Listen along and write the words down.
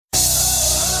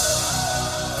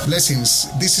Blessings.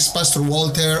 This is Pastor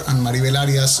Walter and Maribel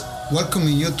Arias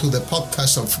welcoming you to the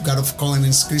podcast of God of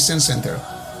Covenants Christian Center.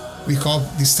 We hope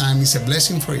this time is a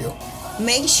blessing for you.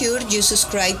 Make sure you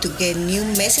subscribe to get new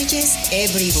messages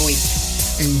every week.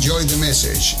 Enjoy the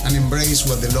message and embrace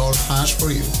what the Lord has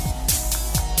for you.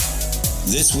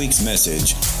 This week's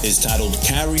message is titled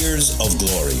Carriers of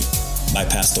Glory by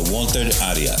Pastor Walter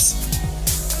Arias.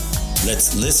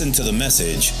 Let's listen to the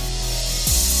message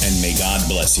and may God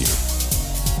bless you.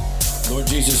 Lord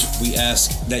Jesus, we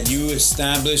ask that you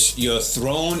establish your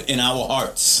throne in our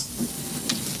hearts.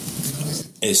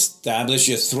 Establish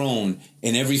your throne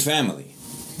in every family,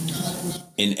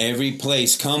 in every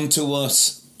place. Come to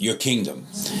us, your kingdom.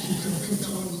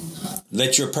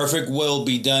 Let your perfect will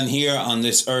be done here on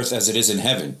this earth as it is in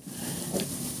heaven.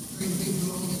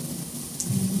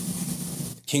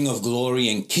 King of glory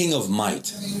and King of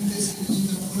might.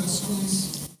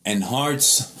 And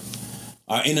hearts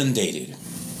are inundated.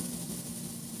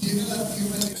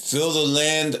 Fill the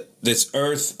land, this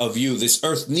earth of you. This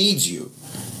earth needs you.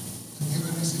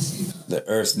 The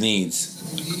earth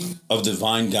needs of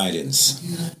divine guidance.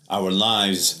 Our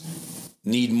lives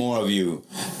need more of you.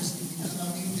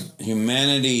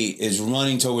 Humanity is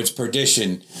running towards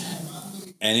perdition.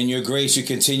 And in your grace, you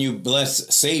continue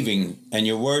bless, saving. And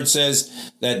your word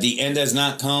says that the end has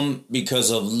not come because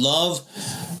of love.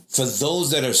 For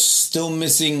those that are still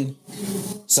missing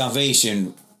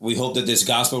salvation, we hope that this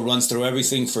gospel runs through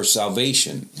everything for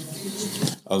salvation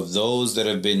of those that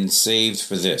have been saved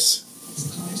for this.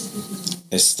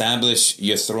 Establish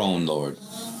your throne, Lord,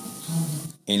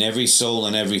 in every soul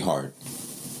and every heart.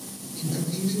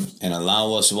 And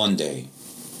allow us one day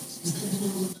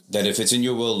that if it's in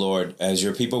your will, Lord, as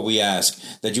your people, we ask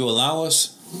that you allow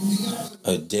us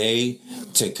a day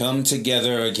to come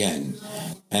together again.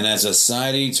 And as a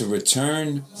society to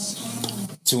return,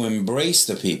 to embrace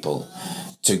the people,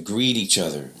 to greet each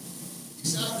other.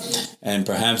 And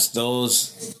perhaps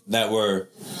those that were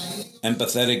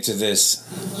empathetic to this,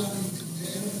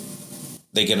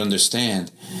 they can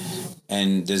understand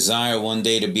and desire one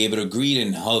day to be able to greet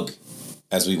and hug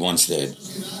as we once did.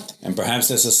 And perhaps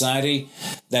the society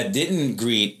that didn't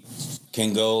greet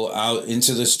can go out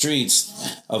into the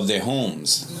streets of their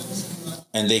homes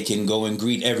and they can go and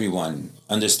greet everyone,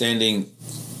 understanding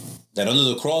that under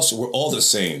the cross we're all the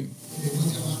same.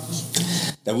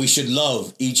 That we should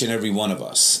love each and every one of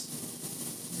us.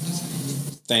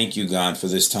 Thank you, God, for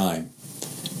this time.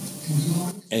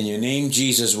 In your name,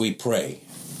 Jesus, we pray.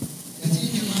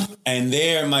 And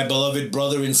there, my beloved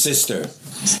brother and sister,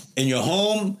 in your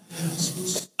home,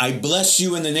 I bless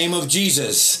you in the name of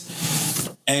Jesus.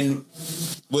 And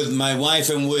with my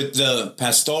wife and with the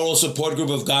pastoral support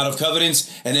group of God of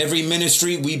Covenants and every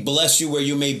ministry, we bless you where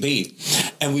you may be.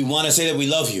 And we want to say that we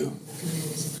love you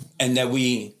and that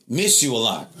we miss you a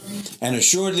lot. And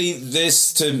assuredly,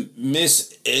 this to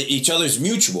miss each other's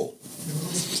mutual.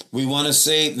 We want to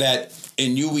say that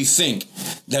in you we think,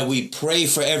 that we pray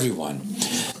for everyone,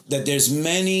 that there's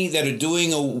many that are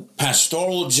doing a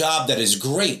pastoral job that is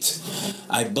great.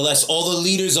 I bless all the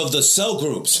leaders of the cell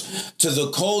groups, to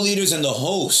the co-leaders and the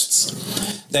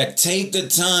hosts that take the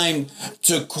time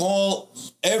to call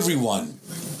everyone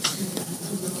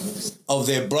of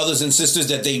their brothers and sisters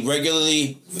that they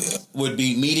regularly would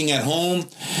be meeting at home,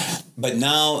 but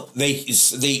now they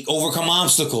overcome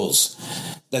obstacles,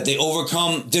 that they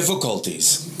overcome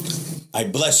difficulties. I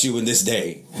bless you in this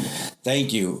day.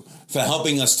 Thank you for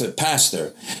helping us to pastor,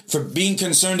 for being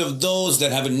concerned of those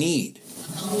that have a need.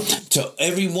 To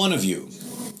every one of you,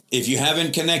 if you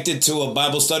haven't connected to a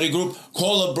Bible study group,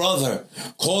 call a brother,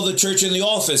 call the church in the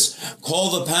office,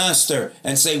 call the pastor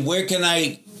and say, where can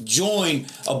I join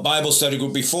a Bible study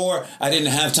group? Before, I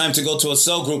didn't have time to go to a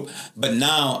cell group, but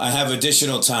now I have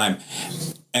additional time.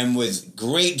 And with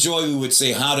great joy, we would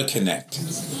say how to connect.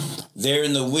 There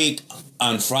in the week,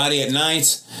 on Friday at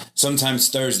nights, sometimes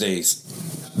Thursdays.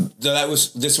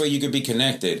 This way you could be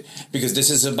connected, because this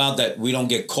is about that we don't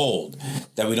get cold,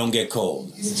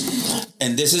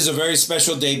 And this is a very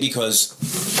special day because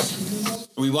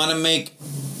we want to make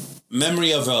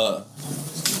memory of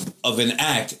an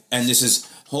act, and this is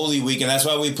Holy Week, and that's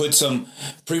why we put some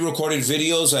pre-recorded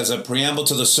videos as a preamble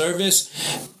to the service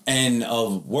and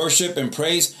of worship and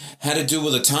praise had to do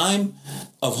with a time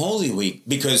of Holy Week,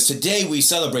 because today we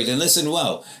celebrate, and listen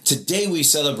well, today we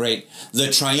celebrate the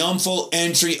triumphal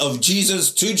entry of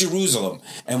Jesus to Jerusalem.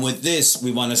 And with this,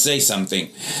 we want to say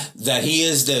something, that he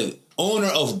is the owner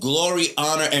of glory,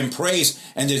 honor, and praise.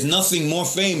 And there's nothing more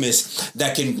famous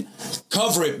that can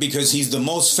cover it, because he's the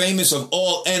most famous of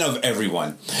all and of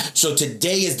everyone. So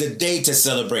today is the day to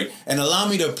celebrate. And allow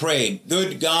me to pray.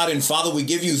 Good God and Father, we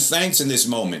give you thanks in this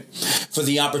moment for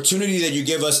the opportunity that you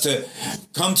give us to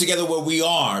come together where we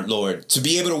are, Lord, to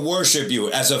be able to worship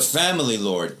you as a family,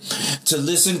 Lord, to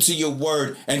listen to your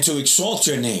word and to exalt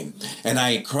your name. And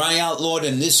I cry out, Lord,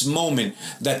 in this moment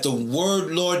that the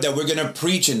word, Lord, that we're going to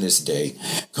preach in this day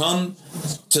come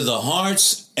to the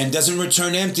hearts and doesn't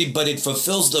return empty, but it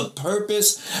fulfills the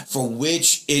purpose for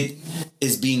which it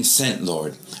is being sent,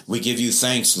 Lord. We give you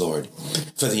thanks, Lord,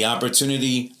 for the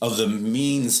opportunity of the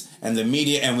means and the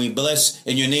media, and we bless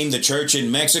in your name the church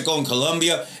in Mexico and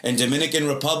Colombia and Dominican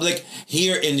Republic,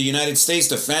 here in the United States,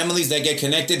 the families that get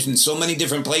connected in so many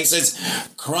different places,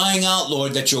 crying out,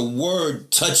 Lord, that your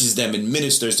word touches them and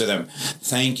ministers to them.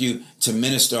 Thank you to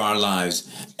minister our lives,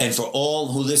 and for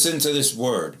all who listen to this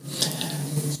word,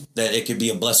 that it could be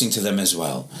a blessing to them as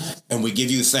well. And we give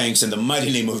you thanks in the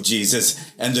mighty name of Jesus.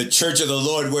 And the church of the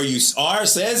Lord where you are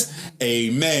says,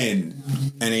 amen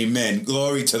and amen.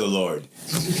 Glory to the Lord.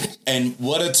 And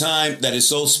what a time that is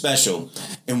so special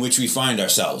in which we find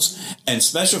ourselves. And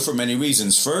special for many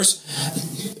reasons. First,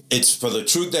 it's for the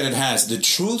truth that it has. The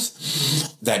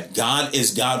truth that God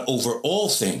is God over all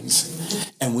things.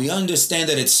 And we understand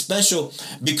that it's special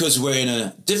because we're in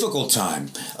a difficult time.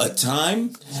 A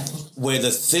time where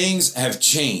the things have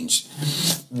changed.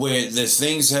 Where the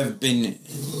things have been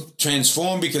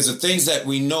transformed because of things that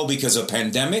we know because of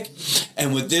pandemic.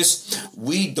 And with this,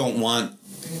 we don't want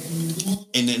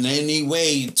in any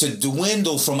way to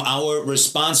dwindle from our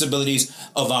responsibilities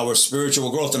of our spiritual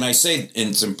growth. And I say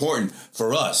it's important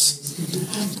for us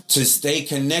to stay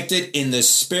connected in the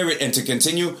spirit and to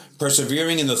continue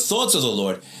persevering in the thoughts of the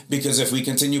Lord, because if we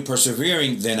continue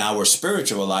persevering, then our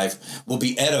spiritual life will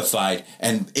be edified,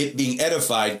 and it being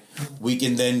edified, we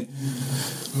can then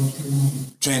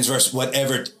transverse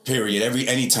whatever period,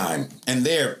 any time. And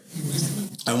there,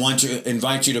 I want to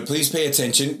invite you to please pay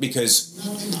attention, because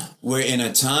we're in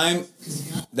a time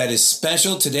that is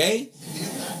special today.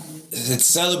 It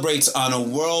celebrates on a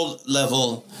world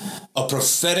level a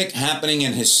prophetic happening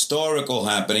and historical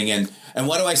happening. And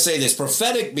why do I say this?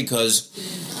 Prophetic because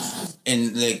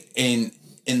in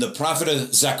the prophet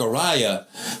of Zechariah,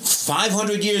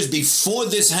 500 years before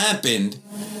this happened,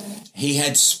 he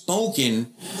had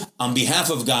spoken on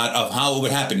behalf of God of how it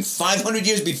would happen 500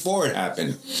 years before it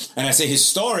happened. And I say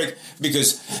historic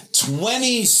because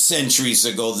 20 centuries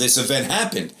ago this event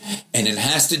happened. And it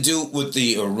has to do with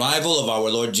the arrival of our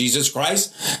Lord Jesus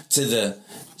Christ to the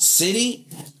city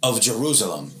of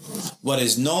Jerusalem, what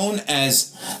is known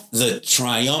as the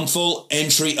triumphal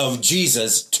entry of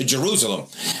Jesus to Jerusalem.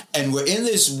 And we're in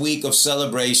this week of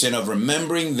celebration, of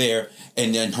remembering there,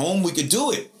 and at home we could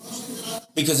do it.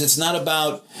 Because it's not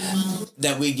about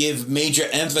that we give major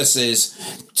emphasis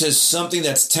to something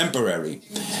that's temporary,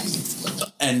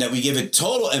 and that we give it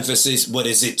total emphasis what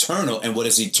is eternal, and what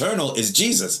is eternal is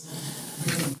Jesus,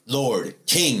 Lord,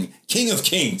 King of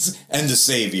Kings, and the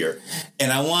Savior.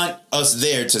 And I want us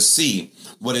there to see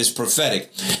what is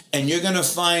prophetic. And you're going to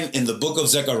find in the book of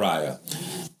Zechariah,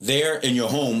 there in your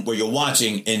home where you're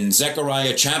watching, in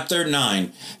Zechariah chapter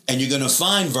 9, and you're going to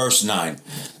find verse 9.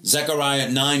 Zechariah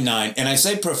 9:9. And I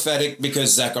say prophetic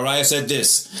because Zechariah said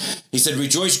this. He said,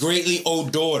 "Rejoice greatly, O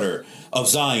daughter of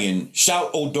Zion. Shout,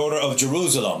 O daughter of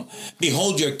Jerusalem.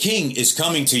 Behold, your king is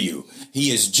coming to you. He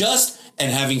is just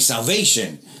and having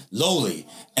salvation, lowly,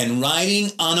 and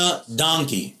riding on a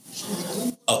donkey,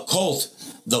 a colt,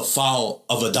 the foal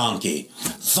of a donkey."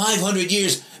 500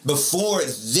 years before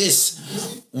this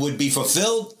would be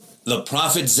fulfilled, the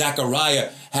prophet Zechariah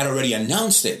had already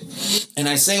announced it. And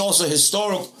I say also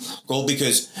historical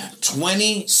because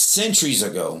 20 centuries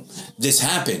ago, this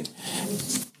happened.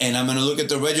 And I'm going to look at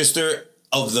the register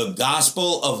of the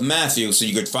Gospel of Matthew, so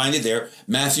you could find it there,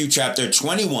 Matthew chapter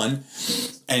 21,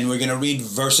 and we're going to read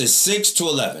verses 6 to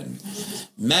 11.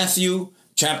 Matthew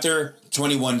chapter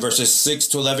 21, verses 6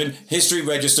 to 11, history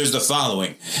registers the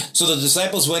following. "So the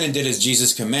disciples went and did as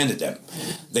Jesus commanded them.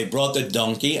 They brought the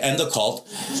donkey and the colt,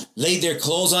 laid their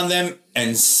clothes on them,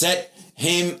 and set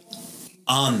him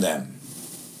on them.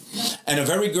 And a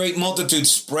very great multitude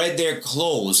spread their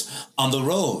clothes on the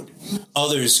road.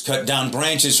 Others cut down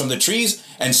branches from the trees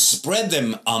and spread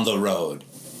them on the road.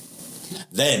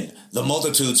 Then the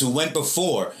multitudes who went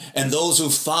before and those who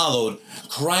followed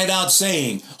cried out,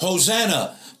 saying,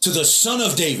 Hosanna to the Son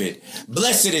of David.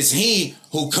 Blessed is he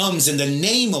who comes in the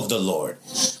name of the Lord.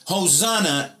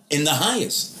 Hosanna in the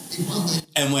highest.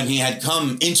 And when he had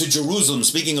come into Jerusalem,"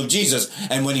 speaking of Jesus,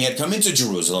 "and when he had come into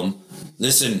Jerusalem,"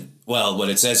 listen, well, what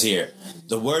it says here,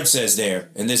 the word says there,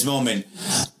 in this moment,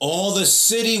 all the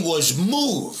city was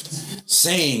moved,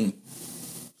 saying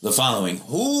the following,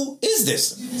 who is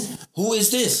this? Who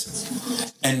is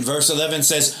this? And verse 11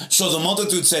 says, so the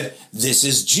multitude said, this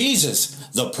is Jesus,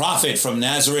 the prophet from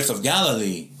Nazareth of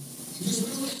Galilee.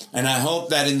 And I hope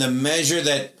that in the measure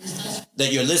that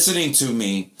you're listening to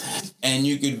me and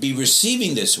you could be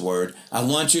receiving this word, I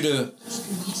want you to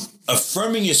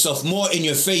affirming yourself more in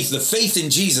your faith, the faith in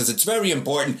Jesus. It's very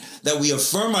important that we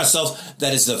affirm ourselves.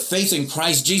 That is the faith in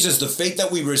Christ Jesus, the faith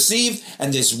that we receive.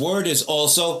 And this word is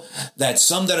also that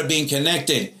some that are being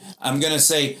connected, I'm going to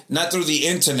say not through the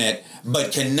internet,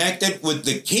 but connected with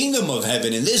the kingdom of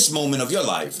heaven in this moment of your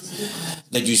life,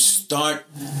 that you start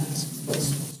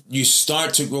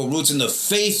to grow roots in the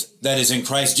faith that is in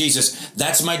Christ Jesus.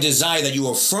 That's my desire, that you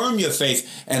affirm your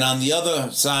faith. And on the other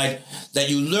side, that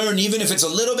you learn, even if it's a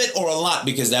little bit or a lot,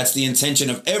 because that's the intention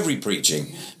of every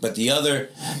preaching. But the other,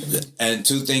 and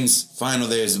two things final,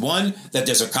 there's one, that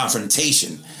there's a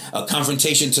confrontation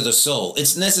to the soul.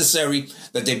 It's necessary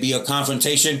that there be a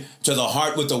confrontation to the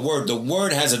heart with the word. The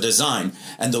word has a design,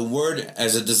 and the word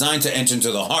has a design to enter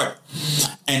into the heart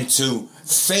and to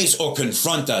face or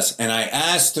confront us. And I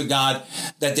ask to God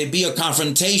that there be a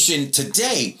confrontation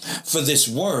today for this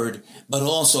word, but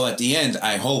also at the end,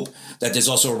 I hope that there's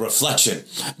also a reflection,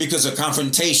 because a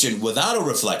confrontation without a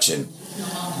reflection,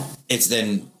 it's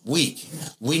then weak.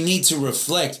 We need to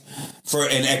reflect for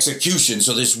an execution.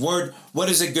 So this word, what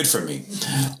is it good for me?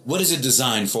 What is it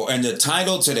designed for? And the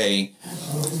title today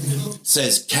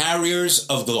says Carriers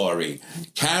of Glory.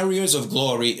 Carriers of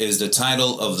Glory is the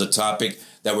title of the topic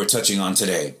that we're touching on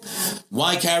today.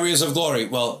 Why carriers of glory?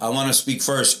 Well, I want to speak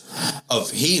first of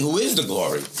He who is the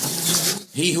glory.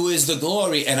 He who is the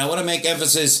glory. And I want to make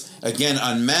emphasis again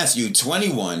on Matthew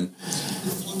 21,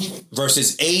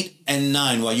 verses 8 and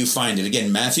 9 while you find it.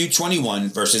 Again, Matthew 21,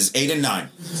 verses 8 and 9.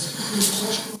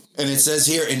 And it says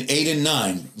here in 8 and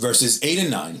 9, verses 8 and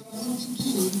 9,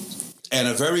 and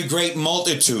a very great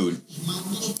multitude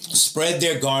spread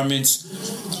their garments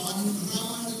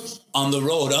on the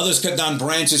road. Others cut down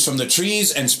branches from the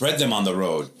trees and spread them on the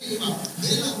road.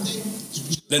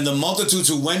 Then the multitudes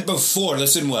who went before,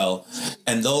 listen well,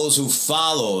 and those who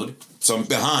followed from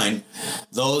behind,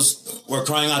 those were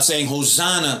crying out saying,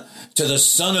 Hosanna to the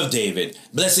Son of David.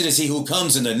 Blessed is he who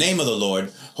comes in the name of the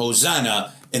Lord.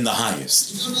 Hosanna in the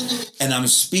highest. And I'm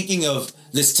speaking of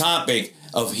this topic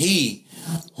of He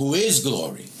who is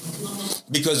glory.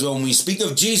 Because when we speak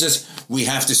of Jesus, we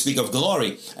have to speak of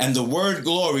glory. And the word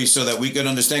glory, so that we can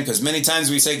understand, because many times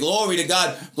we say glory to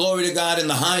God in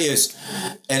the highest.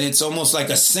 And it's almost like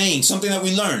a saying, something that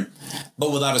we learn,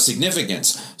 but without a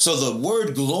significance. So the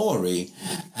word glory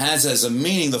has as a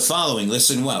meaning the following.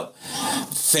 Listen well.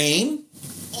 Fame,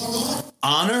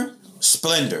 honor,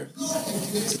 splendor.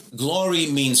 Glory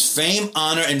means fame,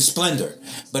 honor, and splendor.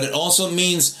 But it also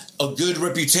means a good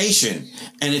reputation.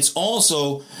 And it's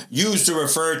also used to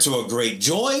refer to a great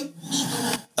joy,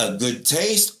 a good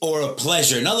taste, or a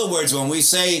pleasure. In other words, when we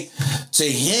say to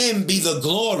Him be the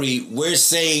glory, we're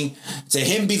saying to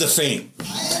Him be the fame.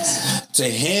 To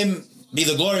Him be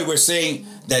the glory, we're saying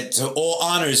that to all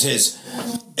honors His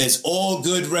is all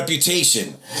good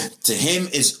reputation. To Him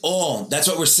is all. That's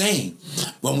what we're saying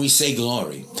when we say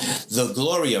glory. The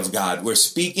glory of God. We're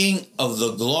speaking of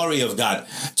the glory of God.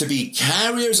 To be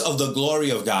carriers of the glory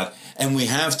of God. And we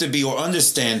have to be or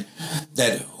understand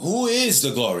that who is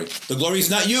the glory? The glory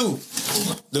is not you.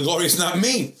 The glory is not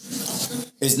me.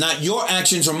 It's not your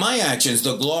actions or my actions.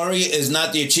 The glory is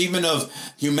not the achievement of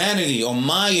humanity or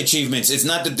my achievements. It's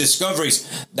not the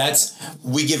discoveries.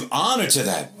 We give honor to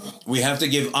that. We have to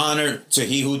give honor to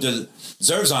He who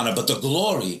deserves honor. But the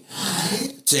glory,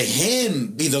 to Him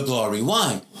be the glory.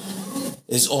 Why?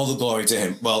 Is all the glory to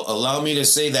Him. Well, allow me to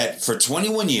say that for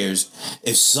 21 years,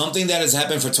 if something that has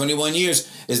happened for 21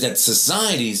 years is that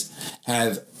societies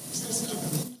have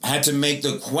had to make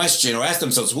the question or ask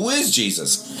themselves, who is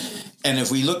Jesus? And if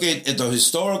we look at the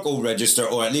historical register,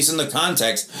 or at least in the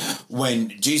context, when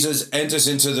Jesus enters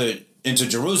into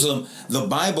Jerusalem, the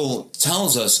Bible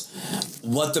tells us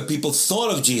what the people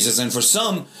thought of Jesus. And for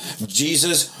some,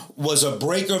 Jesus was a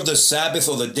breaker of the Sabbath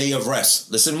or the day of rest.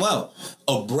 Listen well,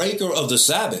 a breaker of the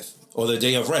Sabbath or the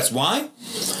day of rest. Why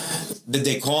did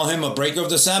they call Him a breaker of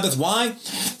the Sabbath? Why?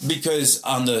 Because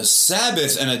on the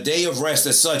Sabbath and a day of rest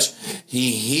as such,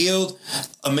 He healed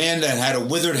a man that had a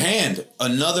withered hand.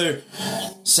 Another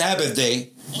Sabbath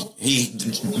day, He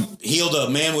healed a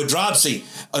man with dropsy.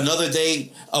 Another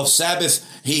day of Sabbath,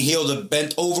 He healed a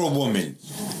bent over woman.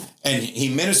 And he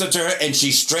ministered to her, and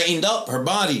she straightened up her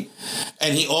body.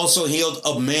 And he also healed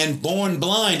a man born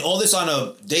blind. All this on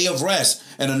a day of rest.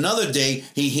 And another day,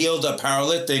 he healed a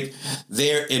paralytic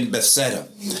there in Bethsaida.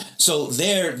 So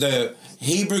there, the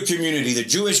Hebrew community, the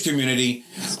Jewish community,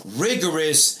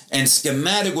 rigorous and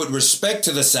schematic with respect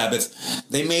to the Sabbath.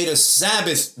 They made a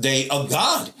Sabbath day a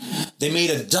God. They made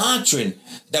a doctrine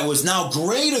that was now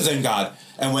greater than God.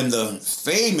 And when the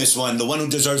famous one, the one who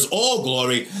deserves all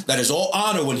glory, that is all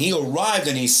honor, when he arrived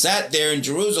and he sat there in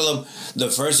Jerusalem, the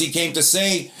first he came to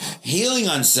say, healing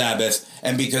on Sabbath,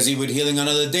 and because he would healing on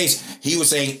other days, he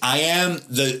was saying, I am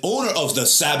the owner of the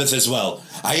Sabbath as well.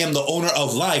 I am the owner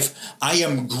of life. I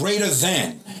am greater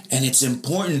than. And it's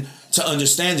important to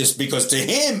understand this, because to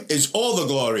him is all the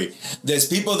glory. There's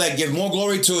people that give more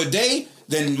glory to a day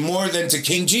than to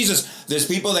King Jesus. There's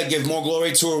people that give more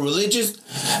glory to a religion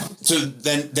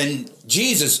than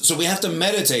Jesus. So we have to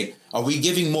meditate. Are we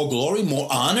giving more glory, more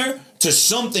honor to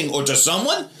something or to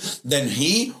someone than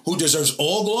he who deserves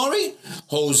all glory?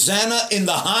 Hosanna in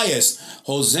the highest.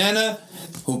 Hosanna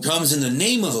who comes in the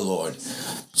name of the Lord.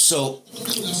 So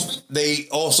they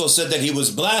also said that he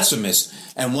was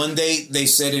blasphemous. And one day they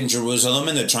said in Jerusalem,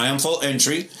 in the triumphal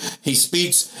entry, he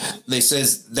speaks, they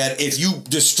says that if you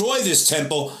destroy this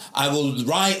temple, I will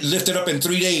lift it up in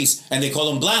 3 days. And they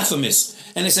call him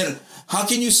blasphemous. And they said, how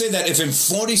can you say that if in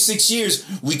 46 years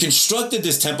we constructed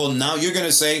this temple, now you're going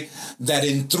to say that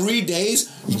in 3 days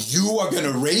you are going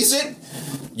to raise it?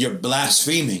 You're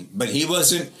blaspheming. But he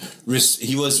wasn't,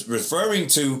 he was referring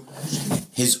to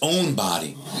his own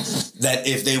body, that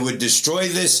if they would destroy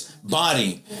this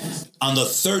body, on the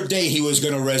third day he was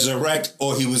going to resurrect,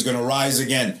 or he was going to rise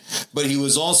again. But he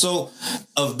was also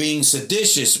of being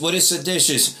seditious. What is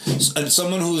seditious?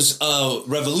 Someone who's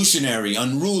revolutionary,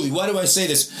 unruly. Why do I say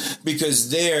this? Because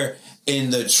there,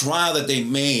 in the trial that they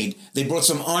made, they brought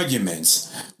some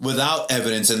arguments without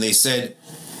evidence, and they said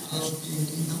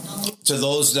to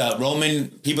those Roman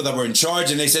people that were in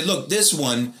charge, and they said, look, this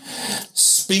one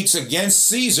speaks against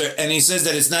Caesar, and he says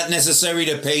that it's not necessary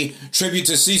to pay tribute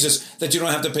to Caesar, that you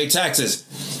don't have to pay taxes.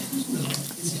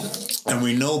 And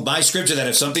we know by scripture that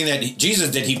if something that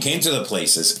Jesus did, he came to the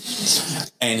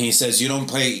places and he says, you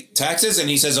don't pay taxes? And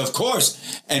he says, of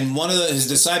course. And one of his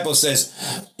disciples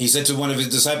says, he said to one of his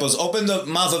disciples, open the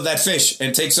mouth of that fish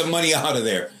and take some money out of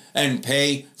there and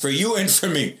pay for you and for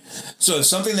me. So if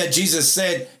something that Jesus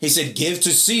said, he said, give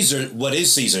to Caesar what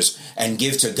is Caesar's, and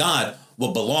give to God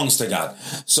what belongs to God.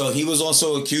 So he was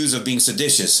also accused of being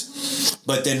seditious.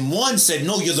 But then one said,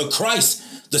 no, you're the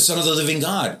Christ, the Son of the living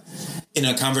God, in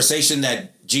a conversation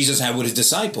that Jesus had with his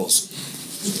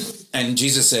disciples. And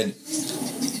Jesus said,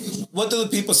 what do the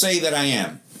people say that I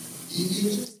am?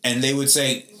 And they would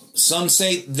say, some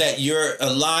say that you're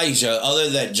Elijah,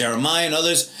 others that Jeremiah, and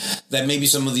others that maybe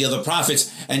some of the other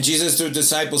prophets. And Jesus to the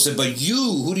disciples said, but you,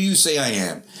 who do you say I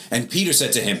am? And Peter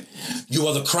said to him, you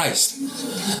are the Christ,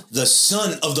 the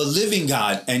Son of the living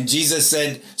God. And Jesus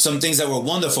said some things that were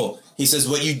wonderful. He says,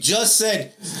 what you just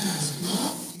said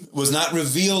was not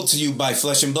revealed to you by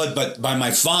flesh and blood, but by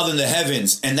my Father in the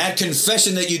heavens. And that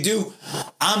confession that you do,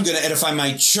 I'm going to edify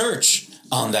my church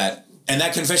on that. And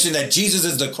that confession that Jesus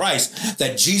is the Christ,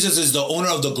 that Jesus is the owner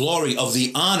of the glory, of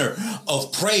the honor,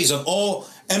 of praise, of all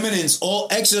eminence, all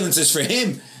excellence is for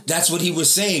him. That's what he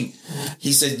was saying.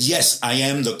 He said, yes, I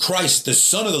am the Christ, the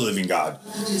Son of the living God.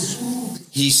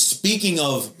 He's speaking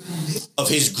of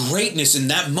his greatness in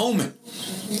that moment.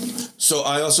 So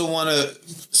I also want to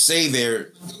say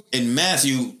there in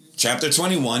Matthew chapter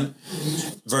 21,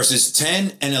 verses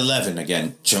 10 and 11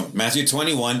 again. Matthew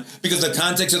 21, because the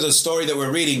context of the story that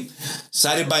we're reading,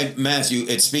 cited by Matthew,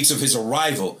 it speaks of his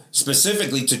arrival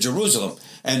specifically to Jerusalem.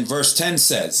 And verse 10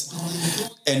 says,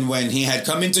 and when he had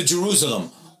come into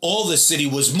Jerusalem, all the city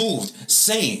was moved,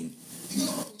 saying,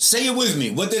 say it with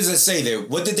me. What does it say there?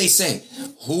 What did they say?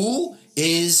 Who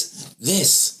is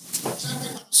this?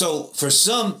 So for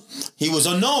some, he was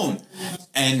unknown.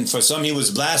 And for some, he was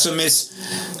blasphemous.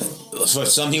 For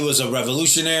some, he was a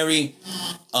revolutionary.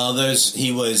 Others,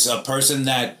 he was a person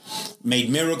that made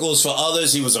miracles. For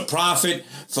others, he was a prophet.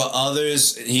 For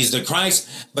others, he's the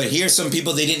Christ. But here's some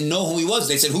people, they didn't know who he was.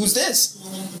 They said, who's this?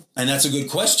 And that's a good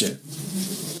question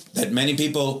that many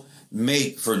people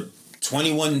make for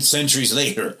 21 centuries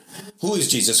later. Who is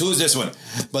Jesus? Who is this one?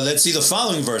 But let's see the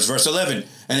following verse, verse 11.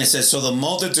 And it says, so the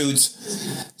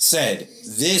multitudes said,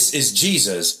 this is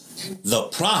Jesus, the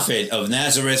prophet of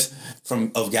Nazareth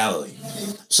of Galilee.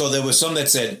 So there were some that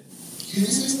said,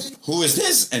 who is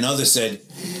this? And others said,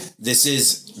 this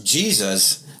is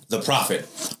Jesus, the prophet.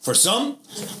 For some,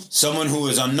 someone who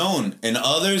is unknown, and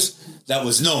others that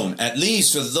was known. At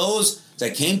least for those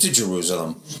that came to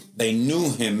Jerusalem, they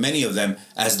knew him, many of them,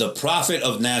 as the prophet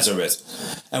of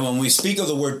Nazareth. And when we speak of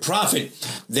the word prophet,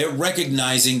 they're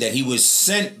recognizing that he was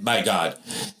sent by God.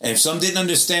 And if some didn't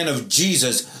understand of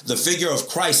Jesus, the figure of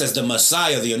Christ as the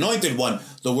Messiah, the anointed one,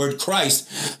 the word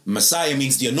Christ, Messiah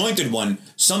means the anointed one.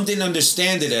 Some didn't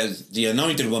understand it as the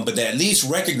anointed one, but they at least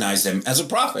recognized him as a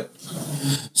prophet.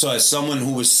 So as someone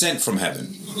who was sent from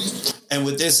heaven. And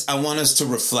with this, I want us to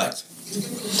reflect.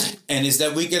 And is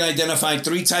that we can identify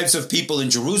three types of people in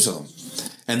Jerusalem.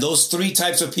 And those three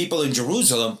types of people in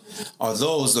Jerusalem are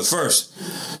those, the first,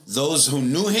 those who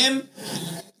knew him,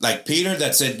 like Peter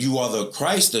that said, you are the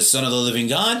Christ, the Son of the living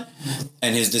God,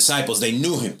 and his disciples, they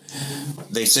knew him.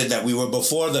 They said that we were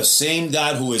before the same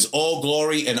God who is all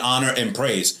glory and honor and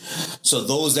praise. So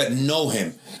those that know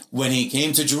him, when he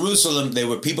came to Jerusalem, there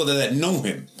were people there that knew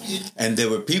him. And there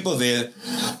were people there,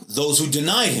 those who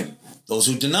denied him. Those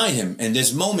who denied him. In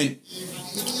this moment,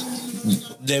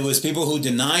 there was people who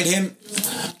denied him,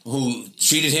 who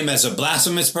treated him as a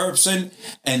blasphemous person,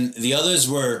 and the others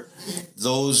were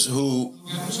those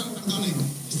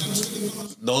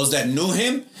that knew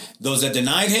him, those that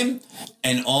denied him,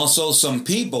 and also some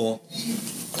people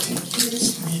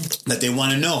that they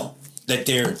want to know, that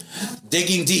they're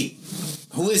digging deep.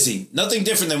 Who is he? Nothing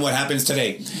different than what happens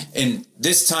today. In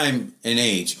this time and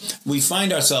age, we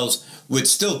find ourselves with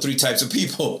still three types of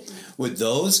people. With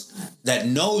those that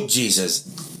know Jesus,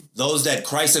 those that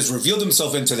Christ has revealed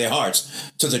himself into their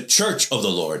hearts, to the church of the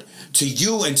Lord, to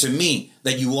you and to me,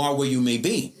 that you are where you may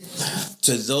be.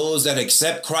 To those that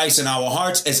accept Christ in our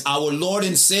hearts as our Lord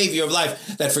and Savior of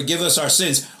life, that forgive us our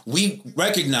sins, we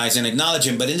recognize and acknowledge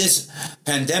him. But in this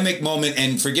pandemic moment,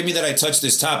 and forgive me that I touched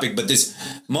this topic, but this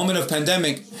moment of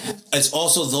pandemic, it's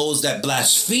also those that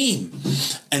blaspheme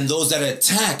and those that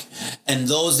attack and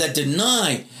those that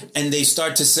deny, and they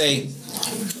start to say,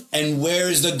 and where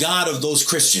is the God of those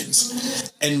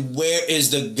Christians? And where is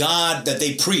the God that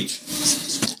they preach?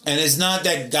 And it's not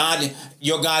that God,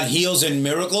 your God heals in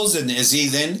miracles, and is he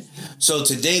then? So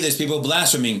today there's people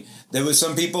blaspheming. There were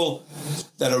some people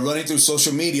that are running through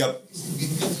social media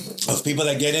of people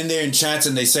that get in there in chats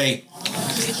and they say,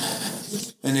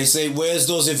 where's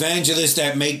those evangelists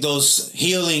that make those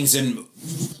healings and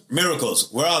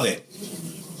miracles? Where are they?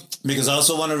 Because I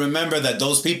also want to remember that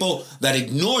those people that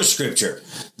ignore scripture,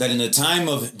 that in the time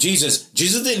of Jesus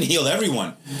didn't heal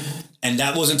everyone. And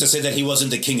that wasn't to say that he wasn't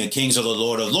the King of Kings or the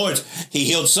Lord of Lords. He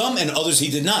healed some and others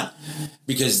he did not.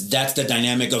 Because that's the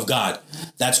dynamic of God.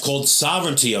 That's called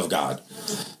sovereignty of God.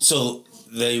 So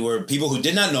they were people who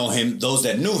did not know him, those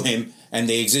that knew him, and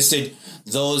they existed,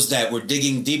 those that were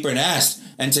digging deeper and asked.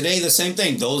 And today the same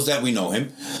thing, those that we know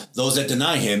him, those that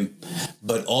deny him,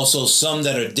 but also some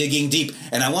that are digging deep.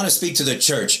 And I want to speak to the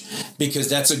church because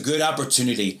that's a good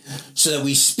opportunity so that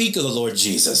we speak of the Lord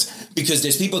Jesus. Because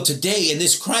there's people today in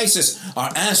this crisis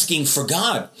are asking for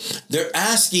God. They're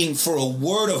asking for a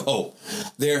word of hope.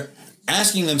 They're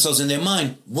asking themselves in their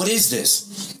mind, what is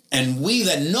this? And we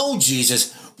that know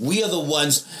Jesus, we are the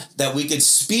ones that we could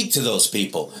speak to those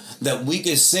people, that we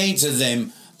could say to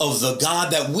them of the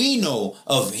God that we know,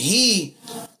 of he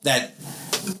that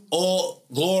all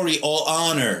glory, all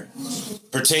honor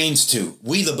pertains to.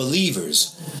 We, the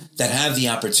believers, that have the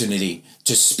opportunity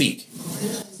to speak.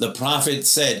 The prophet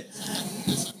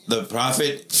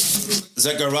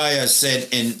Zechariah said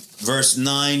in verse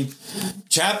 9,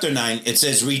 chapter 9, it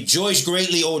says, rejoice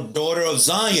greatly, O daughter of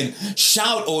Zion.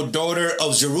 Shout, O daughter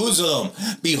of Jerusalem.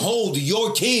 Behold,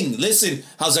 your king. Listen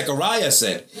how Zechariah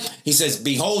said. He says,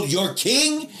 behold, your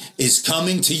king is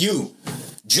coming to you,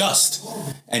 just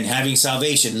and having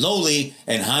salvation, lowly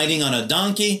and hiding on a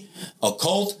donkey, a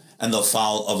colt, and the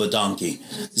fowl of a donkey.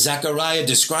 Zechariah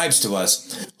describes to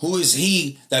us, who is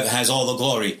he that has all the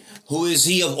glory? Who is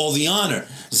he of all the honor?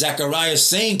 Zechariah is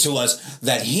saying to us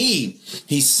that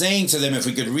he's saying to them, if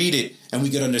we could read it and we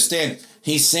could understand,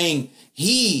 he's saying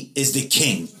he is the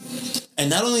king. And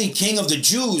not only king of the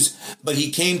Jews, but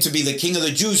he came to be the king of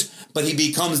the Jews, but he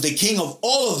becomes the king of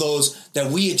all of those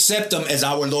that we accept him as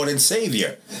our Lord and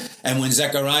Savior. And when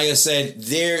Zechariah said,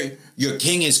 there, your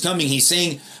king is coming, he's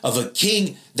saying of a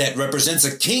king that represents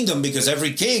a kingdom, because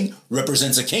every king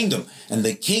represents a kingdom. And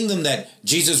the kingdom that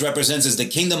Jesus represents is the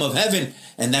kingdom of heaven.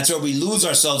 And that's where we lose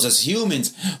ourselves as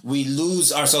humans. We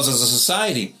lose ourselves as a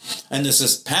society. And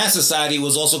this past society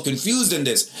was also confused in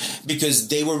this because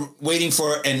they were waiting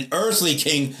for an earthly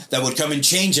king that would come and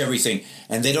change everything.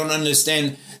 And they don't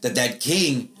understand that that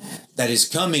king that is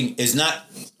coming is not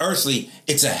earthly.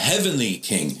 It's a heavenly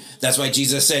king. That's why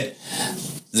Jesus said,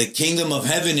 the kingdom of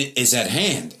heaven is at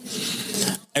hand.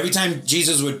 Every time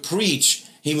Jesus would preach,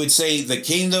 he would say, the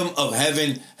kingdom of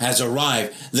heaven has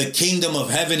arrived. The kingdom of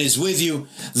heaven is with you.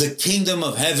 The kingdom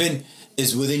of heaven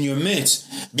is within your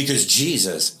midst, because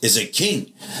Jesus is a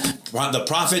king. The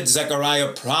prophet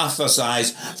Zechariah prophesied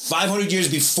 500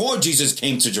 years before Jesus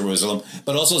came to Jerusalem,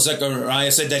 but also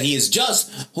Zechariah said that he is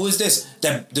just. Who is this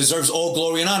that deserves all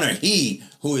glory and honor? He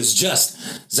who is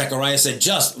just. Zechariah said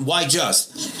just. Why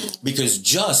just? Because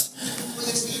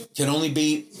just can only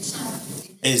be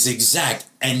is exact,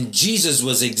 and Jesus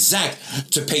was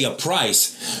exact to pay a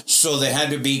price. So there had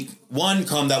to be one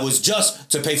come that was just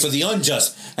to pay for the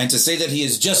unjust. And to say that he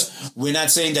is just, we're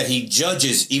not saying that he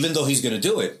judges, even though he's going to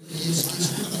do it.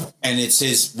 And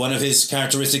it's one of his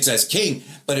characteristics as king,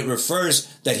 but it refers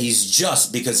that he's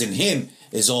just, because in him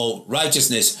is all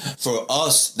righteousness. For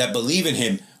us that believe in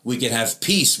him, we can have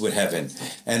peace with heaven.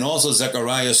 And also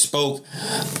Zechariah spoke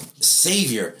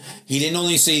Savior. He didn't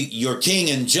only say you're king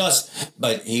and just,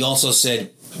 but he also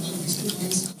says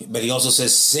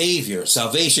Savior,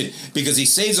 salvation, because he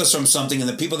saves us from something. And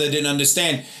the people that didn't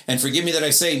understand, and forgive me that I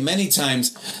say, many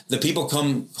times the people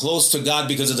come close to God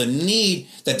because of the need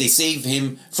that they save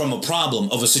him from a problem,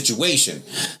 of a situation,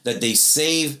 that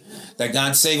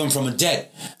God save them from a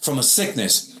debt, from a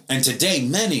sickness. And today,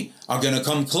 many are going to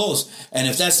come close. And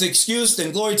if that's the excuse,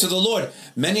 then glory to the Lord.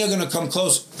 Many are going to come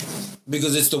close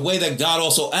because it's the way that God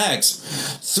also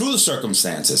acts through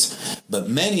circumstances. But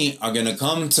many are going to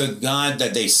come to God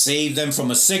that they save them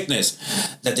from a sickness,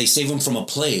 that they save them from a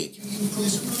plague.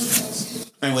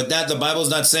 And with that, the Bible is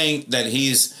not saying that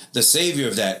he's the savior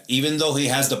of that, even though he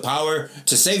has the power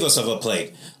to save us of a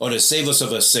plague, or to save us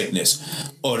of a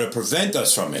sickness, or to prevent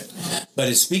us from it. But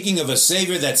it's speaking of a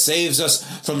savior that saves us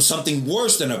from something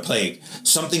worse than a plague,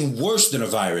 something worse than a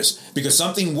virus. Because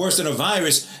something worse than a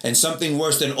virus, and something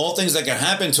worse than all things that can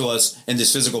happen to us in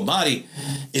this physical body,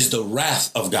 is the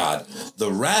wrath of God.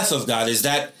 The wrath of God is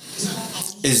that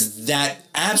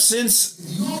absence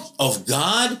of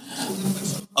God,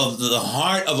 of the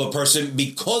heart of a person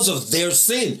because of their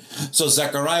sin. So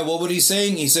Zechariah, what would he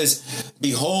saying? He says,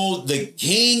 behold, the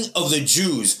King of the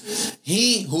Jews,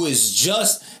 he who is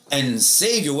just and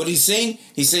Savior. What he's saying?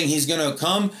 He's saying he's going to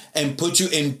come and put you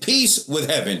in peace with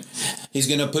heaven. He's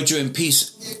going to put you in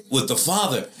peace with the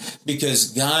Father,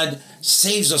 because God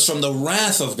saves us from the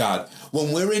wrath of God.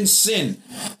 When we're in sin,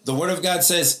 the Word of God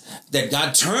says that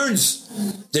God turns.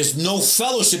 There's no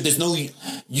fellowship. There's no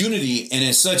unity. And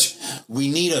as such, we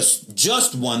need a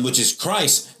just one, which is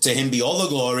Christ. To him be all the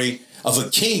glory of a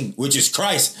king, which is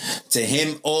Christ. To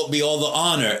him be all the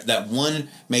honor, that one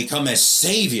may come as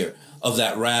Savior of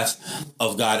that wrath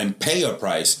of God and pay a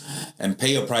price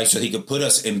so he could put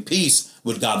us in peace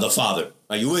with God the Father.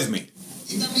 Are you with me?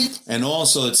 And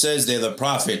also it says there, the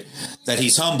prophet, that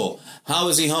he's humble. How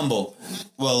is he humble?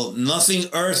 Well, nothing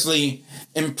earthly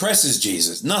impresses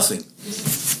Jesus. Nothing.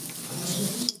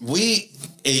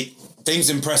 Things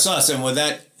impress us. And with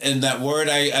that, in that word,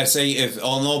 I say, if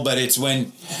all know, but it's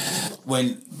when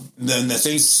the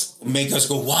things make us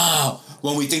go, wow,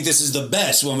 when we think this is the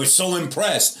best, when we're so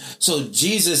impressed. So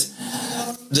Jesus,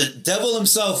 the devil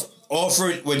himself,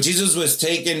 offered, when Jesus was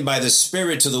taken by the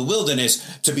Spirit to the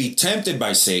wilderness to be tempted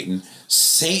by Satan,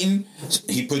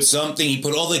 he put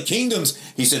all the kingdoms.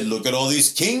 He said, look at all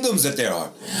these kingdoms that there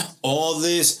are. All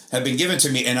this have been given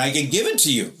to me, and I can give it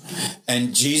to you.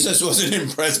 And Jesus wasn't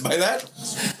impressed by that.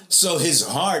 So his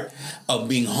heart of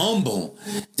being humble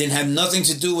didn't have nothing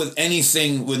to do with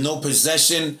anything, with no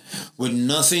possession, with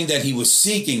nothing that he was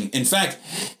seeking. In fact,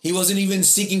 he wasn't even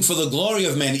seeking for the glory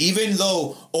of men, even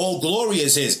though all glory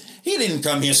is his. He didn't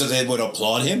come here so they would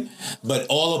applaud him, but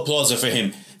all applause are for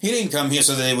him. He didn't come here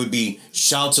so that there would be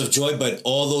shouts of joy, but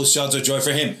all those shouts of joy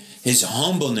for him. His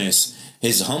humbleness,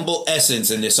 his humble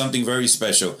essence, and there's something very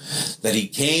special, that he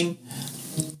came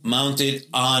mounted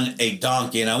on a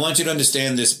donkey. And I want you to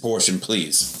understand this portion,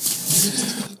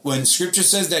 please. When scripture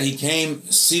says that he came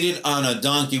seated on a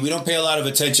donkey, we don't pay a lot of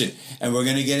attention, and we're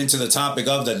going to get into the topic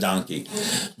of the donkey.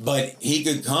 But he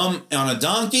could come on a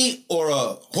donkey or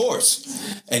a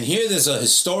horse. And here there's a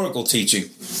historical teaching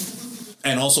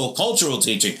and also a cultural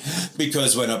teaching,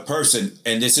 because when a person,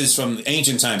 and this is from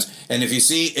ancient times, and if you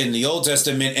see in the Old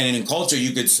Testament and in culture,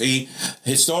 you could see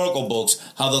historical books,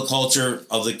 how the culture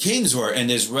of the kings were. And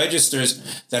there's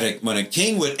registers that when a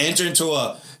king would enter into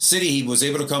a city, he was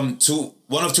able to come to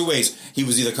one of two ways. He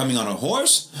was either coming on a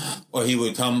horse or he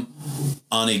would come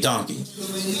on a donkey.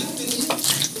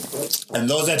 And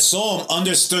those that saw him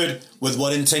understood with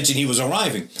what intention he was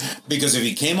arriving. Because if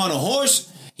he came on a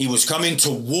horse, he was coming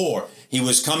to war. He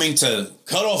was coming to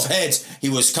cut off heads. He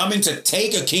was coming to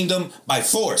take a kingdom by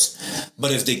force.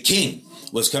 But if the king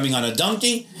was coming on a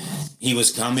donkey, he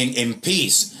was coming in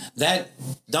peace. That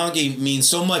donkey means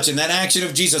so much. And that action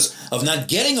of Jesus of not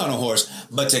getting on a horse,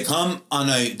 but to come on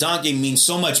a donkey means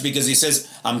so much, because he says,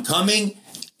 I'm coming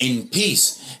in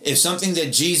peace. If something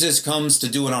that Jesus comes to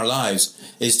do in our lives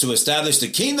is to establish the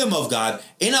kingdom of God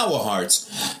in our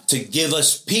hearts, to give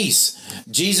us peace.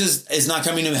 Jesus is not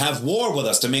coming to have war with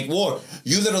us, to make war.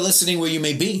 You that are listening where you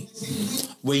may be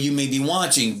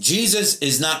watching, Jesus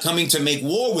is not coming to make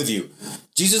war with you.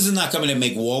 Jesus is not coming to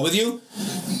make war with you.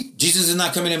 Jesus is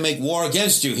not coming to make war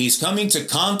against you. He's coming to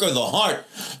conquer the heart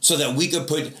so that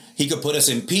he could put us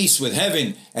in peace with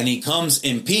heaven. And he comes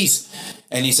in peace.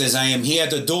 And he says, I am here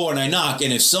at the door and I knock.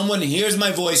 And if someone hears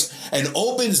my voice and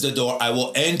opens the door, I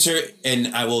will enter and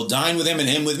I will dine with him and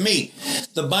him with me.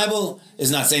 The Bible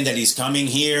is not saying that he's coming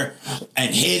here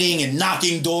and hitting and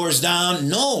knocking doors down.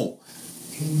 No.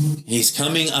 He's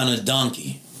coming on a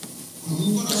donkey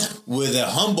with a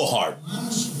humble heart,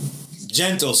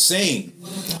 gentle, saying,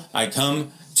 I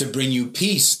come to bring you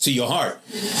peace to your heart.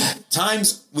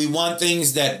 Times we want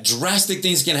things that drastic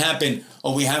things can happen,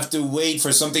 or we have to wait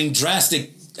for something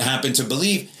drastic to happen to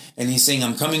believe. And he's saying,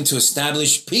 I'm coming to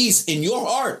establish peace in your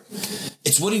heart.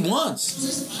 It's what he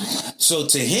wants. So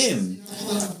to him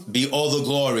be all the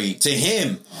glory. To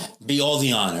him be all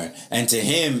the honor. And to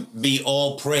him be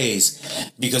all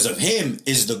praise. Because of him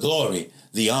is the glory,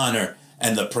 the honor,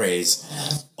 and the praise.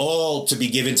 All to be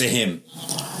given to him.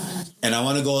 And I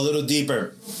want to go a little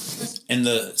deeper in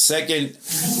the second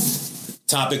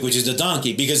topic, which is the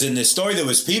donkey. Because in this story, there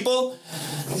was people,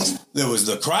 there was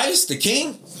the Christ, the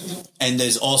King, and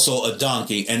there's also a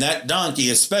donkey. And that donkey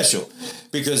is special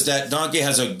because that donkey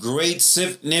has a great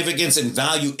significance and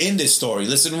value in this story.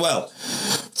 Listen well,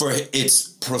 for its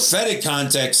prophetic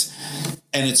context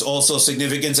and its also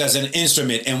significance as an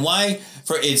instrument. And why?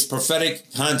 For its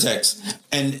prophetic context.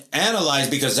 And analyze,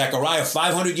 because Zechariah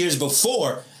 500 years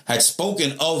before had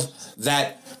spoken of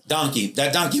that donkey.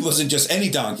 That donkey wasn't just any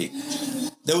donkey.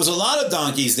 There was a lot of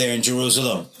donkeys there in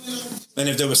Jerusalem. And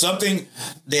if there was something,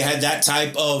 they had that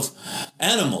type of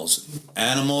animals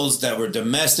that were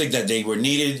domestic, that they were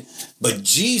needed. But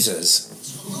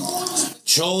Jesus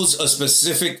chose a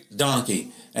specific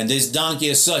donkey. And this donkey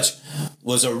as such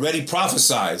was already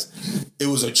prophesied. It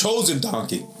was a chosen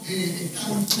donkey.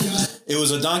 It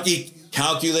was a donkey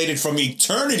calculated from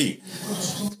eternity.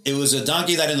 It was a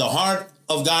donkey that in the heart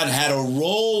of God had a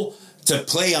role to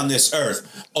play on this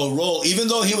earth. A role, even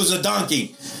though he was a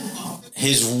donkey,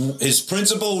 his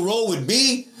principal role would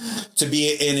be to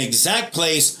be in exact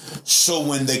place. So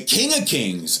when the King of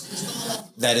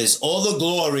Kings, that is all the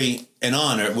glory and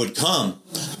honor, would come,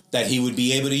 that he would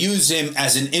be able to use him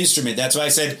as an instrument. That's why I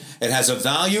said it has a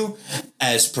value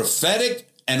as prophetic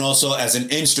and also as an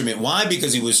instrument. Why?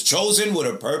 Because he was chosen with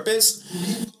a purpose,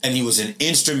 and he was an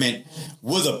instrument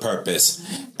with a purpose.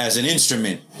 As an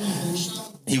instrument,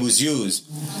 he was used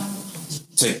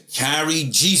to carry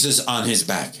Jesus on his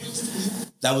back.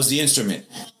 That was the instrument.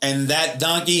 And that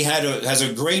donkey has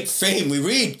a great fame. We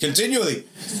read continually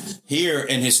here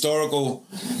in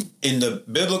the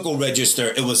biblical register,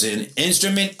 it was an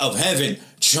instrument of heaven.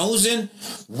 Chosen,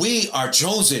 we are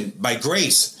chosen by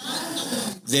grace.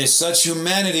 There's such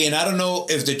humanity, and I don't know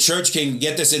if the church can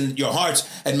get this in your hearts,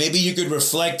 and maybe you could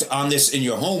reflect on this in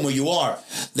your home where you are,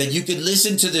 that you could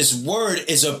listen to this word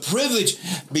is a privilege,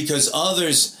 because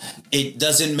others, it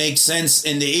doesn't make sense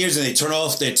in their ears, and they turn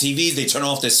off their TVs, they turn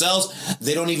off their cells,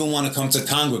 they don't even want to come to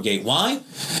congregate. Why?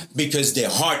 Because their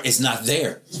heart is not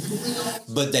there.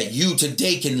 But that you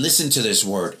today can listen to this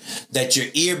word, that your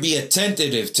ear be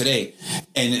attentive today.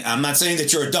 And I'm not saying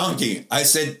that you're a donkey. I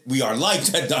said we are like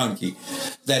that donkey.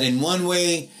 That in one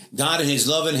way, God in his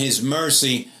love and his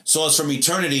mercy saw us from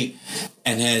eternity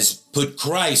and has put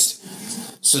Christ.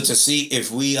 So to see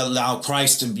if we allow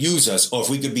Christ to use us, or if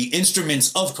we could be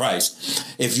instruments of Christ.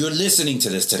 If you're listening to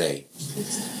this today,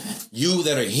 you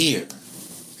that are here,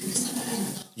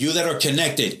 you that are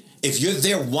connected, if you're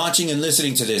there watching and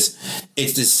listening to this,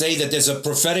 it's to say that there's a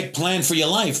prophetic plan for your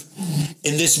life.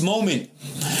 In this moment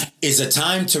is a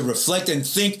time to reflect and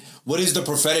think, what is the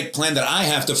prophetic plan that I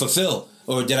have to fulfill?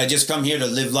 Or did I just come here to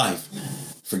live life?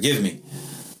 Forgive me.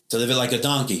 To live it like a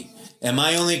donkey. Am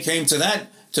I only came to that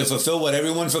to fulfill what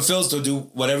everyone fulfills, to do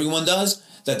what everyone does?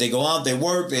 That they go out, they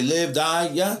work, they live, die,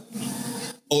 yeah?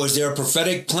 Or is there a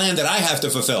prophetic plan that I have to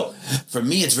fulfill? For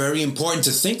me, it's very important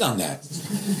to think on that.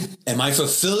 Am I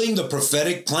fulfilling the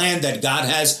prophetic plan that God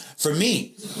has for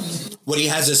me? what he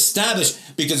has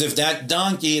established. Because if that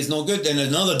donkey is no good, then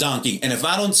another donkey. And if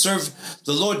I don't serve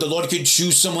the Lord could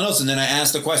choose someone else. And then I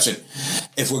ask the question,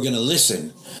 if we're going to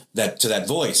listen to that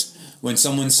voice, when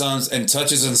someone sounds and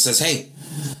touches and says, hey,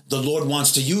 the Lord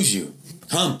wants to use you.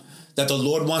 Come. That the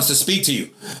Lord wants to speak to you.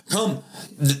 Come.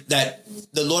 That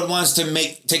the Lord wants to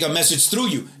take a message through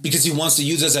you, because he wants to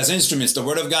use us as instruments. The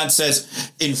word of God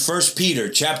says in 1 Peter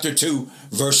chapter 2,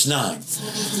 verse 9,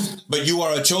 but you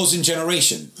are a chosen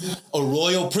generation, a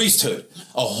royal priesthood,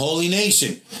 a holy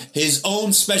nation, his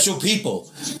own special people.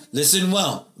 Listen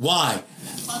well. Why?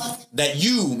 That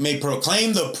you may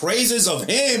proclaim the praises of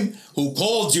him who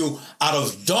called you out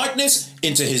of darkness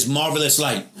into his marvelous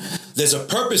light. There's a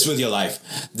purpose with your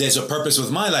life. There's a purpose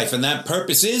with my life. And that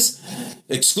purpose is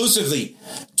exclusively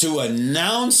to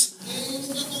announce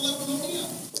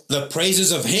the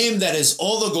praises of him that is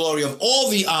all the glory, of all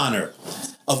the honor,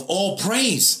 of all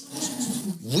praise.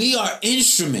 We are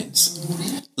instruments.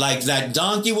 Like that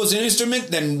donkey was an instrument,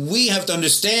 then we have to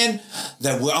understand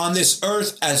that we're on this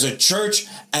earth as a church,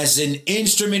 as an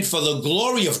instrument for the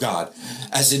glory of God,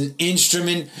 as an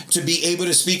instrument to be able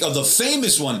to speak of the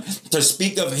famous one, to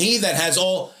speak of he that has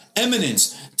all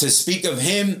eminence, to speak of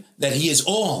him that he is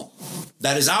all.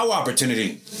 That is our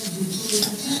opportunity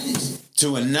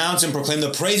to announce and proclaim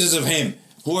the praises of him.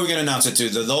 Who are we going to announce it to?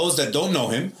 To those that don't know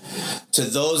him, to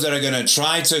those that are going to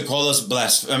try to call us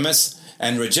blasphemous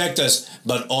and reject us,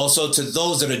 but also to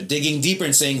those that are digging deeper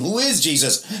and saying, who is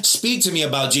Jesus? Speak to me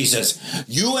about Jesus.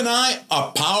 You and I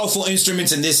are powerful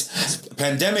instruments in this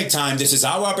pandemic time. This is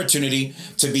our opportunity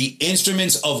to be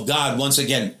instruments of God once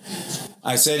again.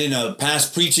 I said in a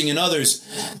past preaching and others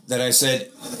that I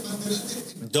said,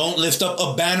 don't lift up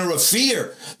a banner of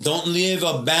fear. Don't live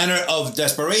a banner of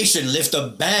desperation. Lift a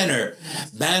banner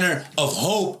of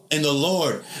hope in the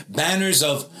Lord. Banners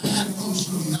of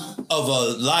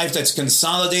a life that's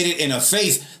consolidated in a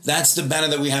faith. That's the banner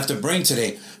that we have to bring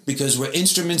today, because we're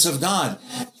instruments of God.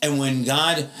 And when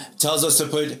God tells us to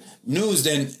put news,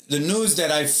 then the news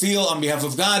that I feel on behalf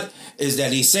of God is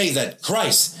that he say that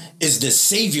Christ is the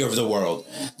Savior of the world,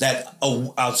 that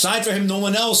outside for him no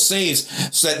one else saves,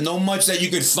 so that no much that you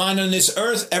could find on this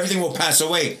earth, everything will pass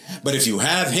away. But if you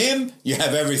have him, you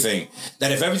have everything.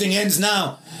 That if everything ends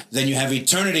now, then you have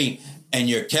eternity and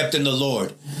you're kept in the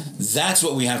Lord. That's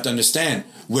what we have to understand.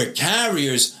 We're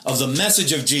carriers of the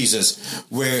message of Jesus.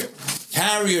 We're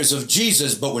carriers of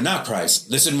Jesus, but we're not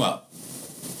Christ. Listen well.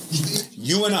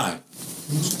 You and I,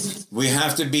 we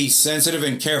have to be sensitive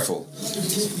and careful.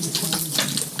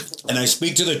 And I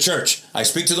speak to the church. I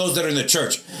speak to those that are in the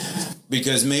church,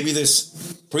 because maybe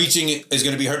this preaching is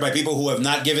going to be heard by people who have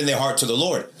not given their heart to the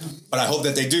Lord. But I hope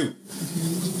that they do.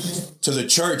 To the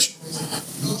church,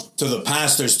 to the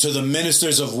pastors, to the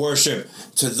ministers of worship,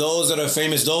 to those that are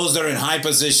famous, those that are in high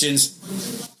positions,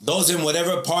 those in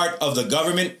whatever part of the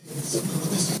government,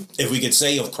 if we could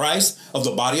say of Christ, of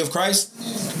the body of Christ,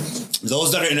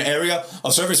 those that are in an area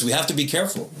of service, we have to be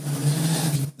careful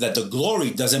that the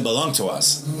glory doesn't belong to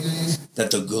us,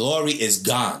 that the glory is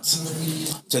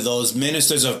God's. To those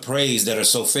ministers of praise that are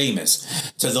so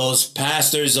famous, to those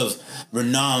pastors of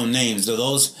renowned names, to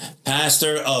those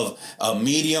pastor of a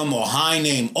medium or high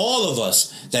name, all of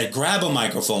us that grab a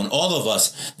microphone, all of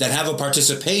us that have a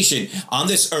participation on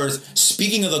this earth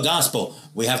speaking of the gospel,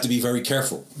 we have to be very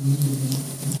careful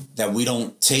that we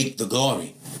don't take the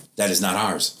glory that is not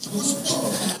ours.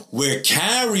 We're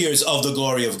carriers of the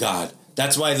glory of God.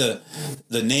 That's why the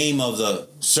name of the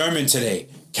sermon today,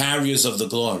 Carriers of the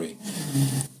Glory,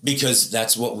 because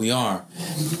that's what we are.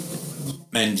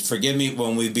 And forgive me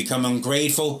when we become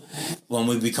ungrateful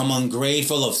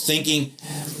of thinking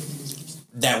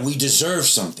that we deserve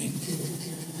something,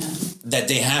 that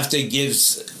they have to give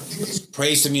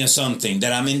praise to me of something,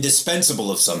 that I'm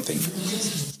indispensable of something.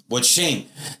 What shame.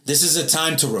 This is a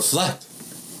time to reflect,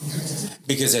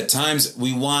 because at times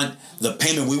we want the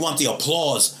payment, we want the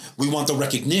applause, we want the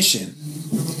recognition.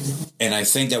 And I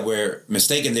think that we're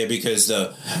mistaken there, because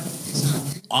the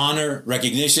honor,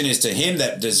 recognition is to him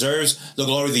that deserves the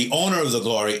glory, the owner of the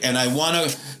glory. And I want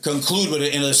to conclude with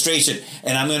an illustration.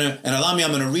 And I'm going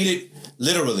to read it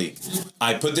literally.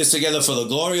 I put this together for the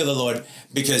glory of the Lord,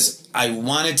 because I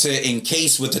wanted to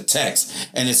encase with the text.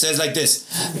 And it says like this.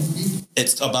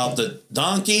 It's about the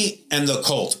donkey and the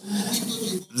colt.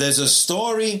 There's a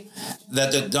story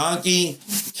that the donkey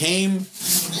came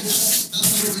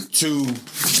to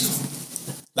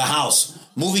the house,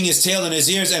 moving his tail in his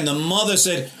ears, and the mother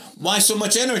said, "Why so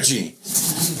much energy?"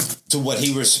 To what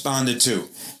he responded to.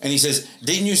 And he says,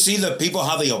 "Didn't you see the people,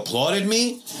 how they applauded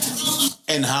me?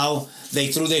 And how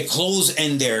they threw their clothes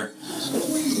and their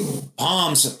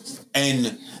palms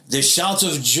and their shouts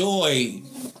of joy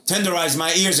tenderize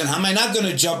my ears, and how am I not going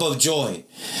to jump of joy?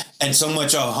 And so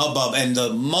much of hubbub. And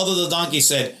the mother of the donkey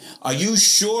said, are you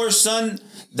sure, son,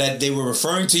 that they were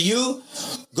referring to you?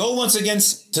 Go once again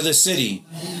to the city.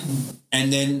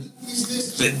 And then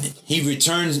he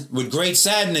returned with great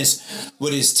sadness,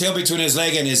 with his tail between his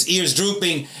leg and his ears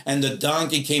drooping. And the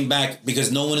donkey came back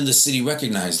because no one in the city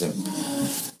recognized him.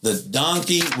 The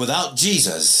donkey without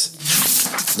Jesus.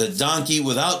 The donkey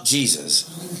without Jesus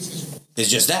is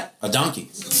just that, a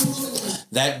donkey.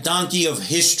 That donkey of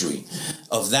history,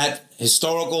 of that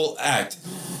historical act,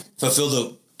 fulfilled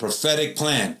a prophetic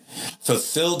plan,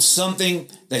 fulfilled something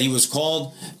that he was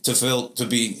called to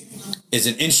be, is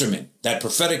an instrument, that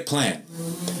prophetic plan.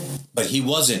 But he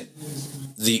wasn't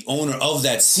the owner of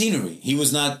that scenery. He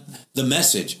was not the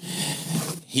message.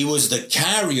 He was the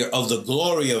carrier of the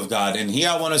glory of God. And here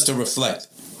I want us to reflect,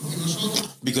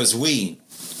 because we,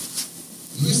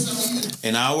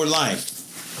 in our life,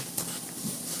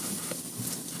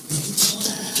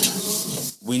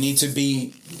 we need to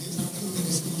be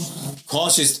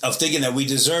cautious of thinking that we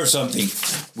deserve something.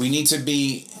 We need to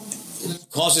be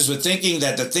cautious with thinking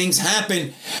that the things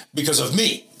happen because of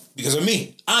me. Because of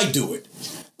me. I do it.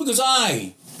 Because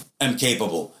I am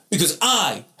capable. Because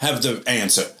I have the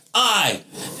answer.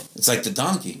 It's like the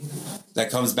donkey that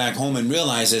comes back home and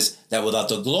realizes that without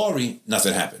the glory,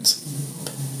 nothing happens.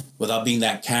 Without being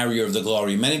that carrier of the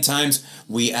glory. Many times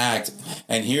we act,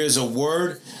 and here's a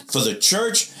word for the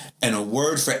church and a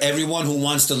word for everyone who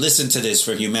wants to listen to this,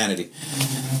 for humanity.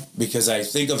 Because I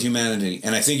think of humanity,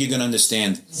 and I think you're going to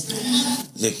understand.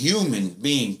 The human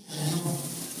being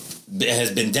has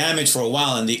been damaged for a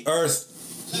while, and the earth,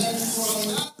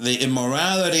 the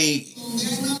immorality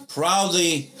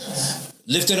proudly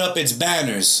lifted up its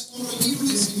banners,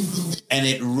 and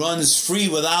it runs free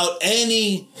without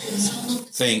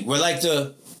anything. We're like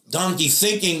the donkey,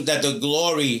 thinking that the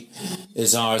glory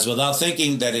is ours, without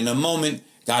thinking that in a moment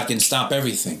God can stop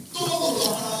everything.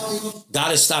 God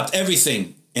has stopped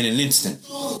everything in an instant.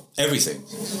 Everything.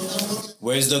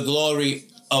 Where's the glory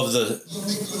of the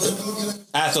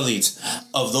athletes,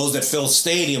 of those that fill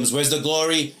stadiums? Where's the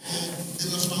glory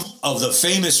of the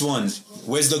famous ones?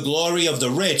 Where's the glory of the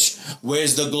rich?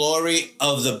 Where's the glory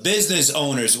of the business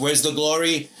owners? Where's the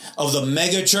glory of the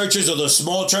mega churches or the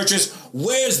small churches?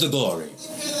 Where's the glory?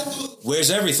 Where's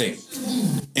everything?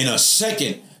 In a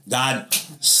second, God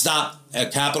stopped a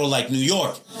capital like New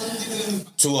York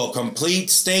to a complete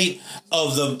state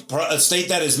of a state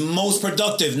that is most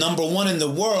productive, number one in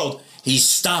the world. He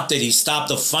stopped it. He stopped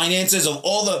the finances of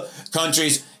all the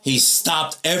countries. He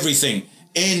stopped everything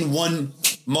in one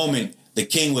moment. The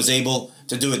king was able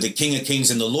to do it, the King of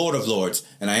Kings and the Lord of Lords.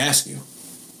 And I ask you,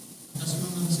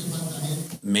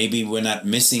 maybe we're not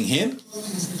missing him?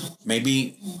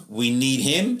 Maybe we need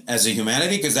him as a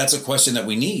humanity? Because that's a question that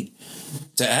we need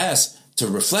to ask, to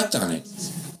reflect on it.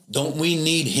 Don't we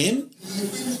need him?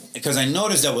 Because I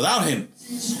noticed that without him,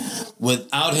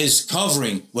 without his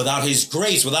covering, without his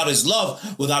grace, without his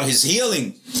love, without his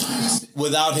healing,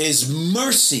 without his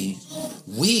mercy,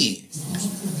 we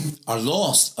are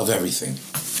lost of everything.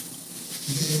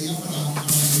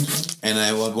 And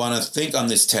I would want to think on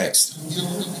this text.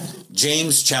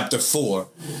 James chapter 4,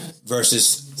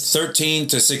 verses 13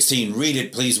 to 16. Read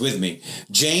it, please, with me.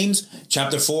 James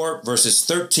chapter 4, verses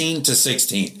 13 to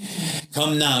 16.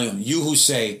 Come now, you who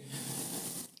say,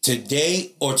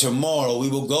 today or tomorrow we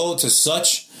will go to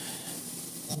such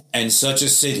and such a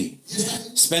city.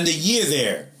 Spend a year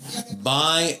there.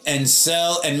 Buy and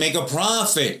sell and make a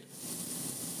profit.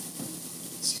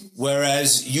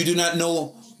 Whereas you do not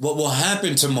know what will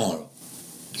happen tomorrow.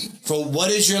 For what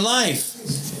is your life?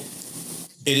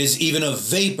 It is even a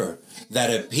vapor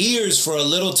that appears for a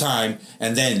little time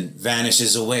and then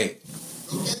vanishes away.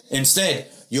 Instead,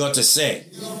 you ought to say,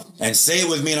 and say it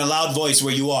with me in a loud voice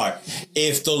where you are,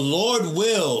 if the Lord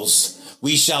wills,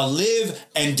 we shall live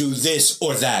and do this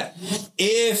or that.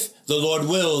 If the Lord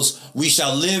wills, we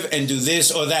shall live and do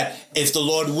this or that. If the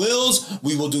Lord wills,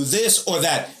 we will do this or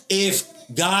that. If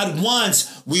God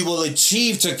wants, we will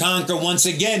achieve to conquer once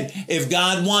again. If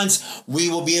God wants, we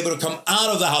will be able to come out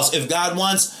of the house. If God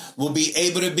wants, we'll be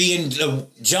able to be in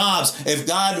jobs. If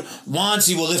God wants,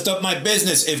 he will lift up my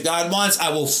business. If God wants,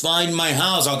 I will find my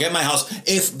house. I'll get my house.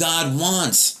 If God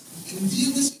wants.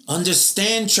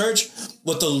 Understand, church,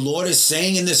 what the Lord is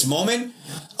saying in this moment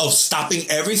of stopping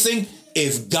everything?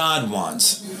 If God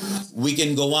wants, we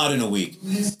can go out in a week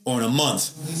or in a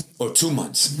month or 2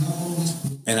 months.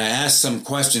 And I asked some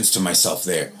questions to myself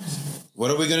there.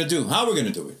 What are we going to do? How are we going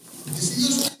to do it?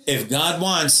 If God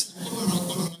wants,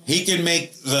 he can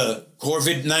make the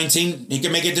COVID-19, he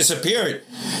can make it disappear.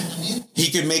 He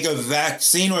could make a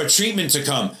vaccine or a treatment to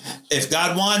come. If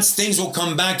God wants, things will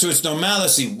come back to its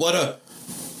normalcy. What a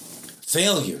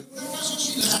failure.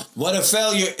 What a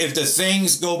failure if the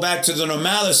things go back to the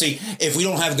normalcy if we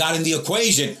don't have God in the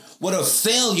equation. What a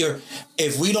failure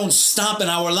if we don't stop in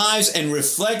our lives and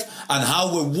reflect on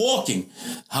how we're walking,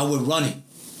 how we're running.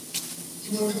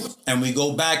 And we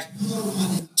go back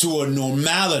to a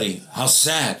normality. How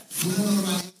sad.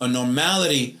 A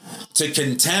normality to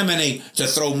contaminate, to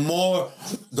throw more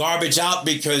garbage out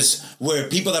because we're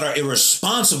people that are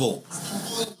irresponsible,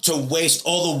 to waste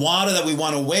all the water that we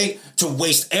want to waste, to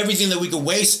waste everything that we could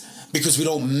waste because we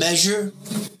don't measure.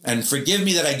 And forgive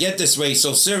me that I get this way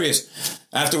so serious.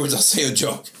 Afterwards, I'll say a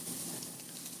joke.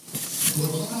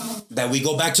 That we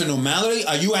go back to normality?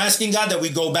 Are you asking God that we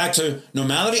go back to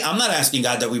normality? I'm not asking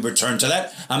God that we return to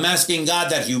that. I'm asking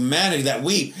God that humanity, that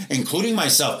we, including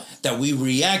myself, that we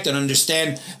react and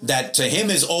understand that to Him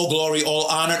is all glory, all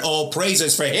honor, all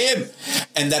praises for Him.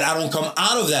 And that I don't come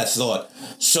out of that thought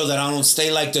so that I don't stay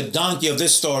like the donkey of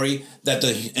this story, that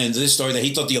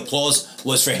he thought the applause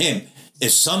was for him.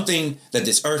 If something that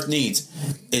this earth needs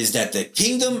is that the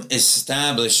kingdom is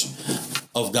established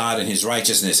of God and His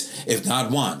righteousness. If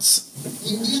God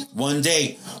wants, one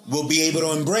day we'll be able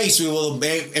to embrace. We will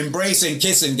embrace and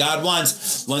kiss, and God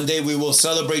wants. One day we will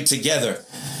celebrate together.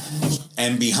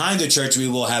 And behind the church, we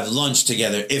will have lunch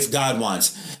together if God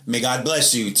wants. May God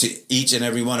bless you to each and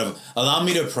every one of them. Allow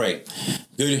me to pray.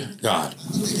 Good God,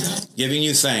 giving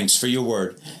you thanks for your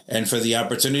word and for the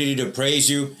opportunity to praise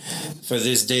you for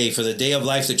this day, for the day of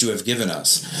life that you have given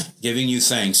us. Giving you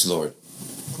thanks, Lord,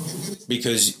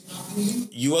 because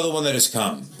you are the one that has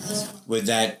come with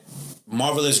that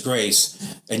marvelous grace,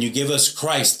 and you give us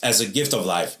Christ as a gift of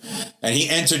life. And He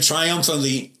entered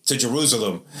triumphantly to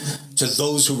Jerusalem to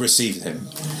those who received Him.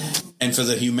 And for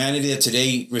the humanity that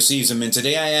today receives Him. And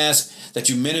today I ask that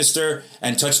you minister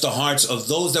and touch the hearts of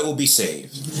those that will be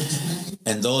saved.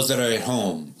 And those that are at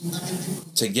home,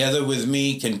 together with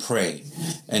me, can pray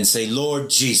and say,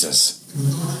 Lord Jesus,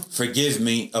 forgive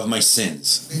me of my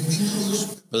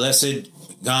sins. Blessed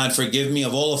God, forgive me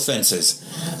of all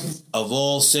offenses, of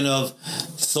all sin of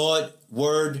thought,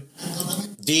 word,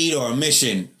 deed, or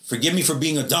omission. Forgive me for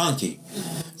being a donkey,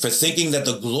 for thinking that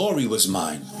the glory was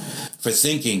mine, for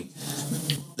thinking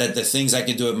that the things I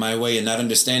can do it my way and not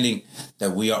understanding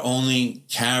that we are only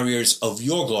carriers of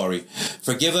your glory.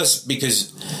 Forgive us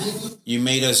because you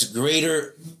made us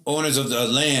greater owners of the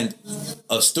land,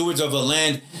 of stewards of the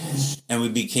land, and we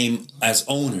became as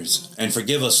owners. And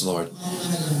forgive us, Lord,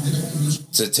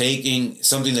 to taking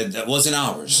something that wasn't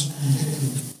ours,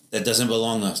 that doesn't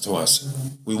belong to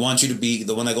us. We want you to be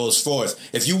the one that goes forth.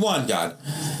 If you want, God,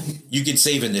 you can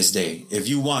save in this day. If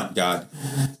you want, God,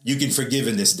 you can forgive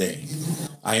in this day.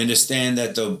 I understand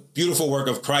that the beautiful work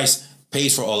of Christ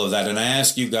pays for all of that. And I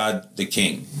ask you, God, the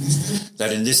King,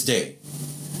 that in this day,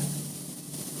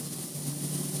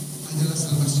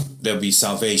 there'll be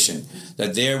salvation.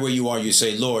 That there where you are, you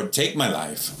say, Lord, take my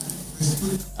life.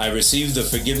 I receive the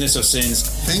forgiveness of sins.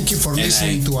 Thank you for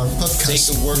listening to our podcast. Take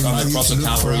the work on the cross of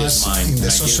Calvary as mine. In the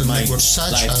and social I give my networks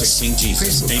such life to as King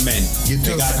Jesus. Facebook, Amen.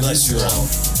 YouTube, May God bless you all.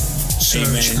 Search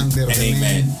Amen under and the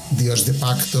amen. name Dios de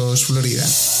Pactos Florida.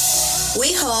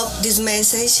 We hope this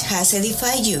message has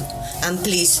edified you, and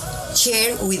please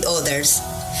share with others.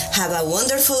 Have a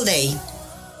wonderful day.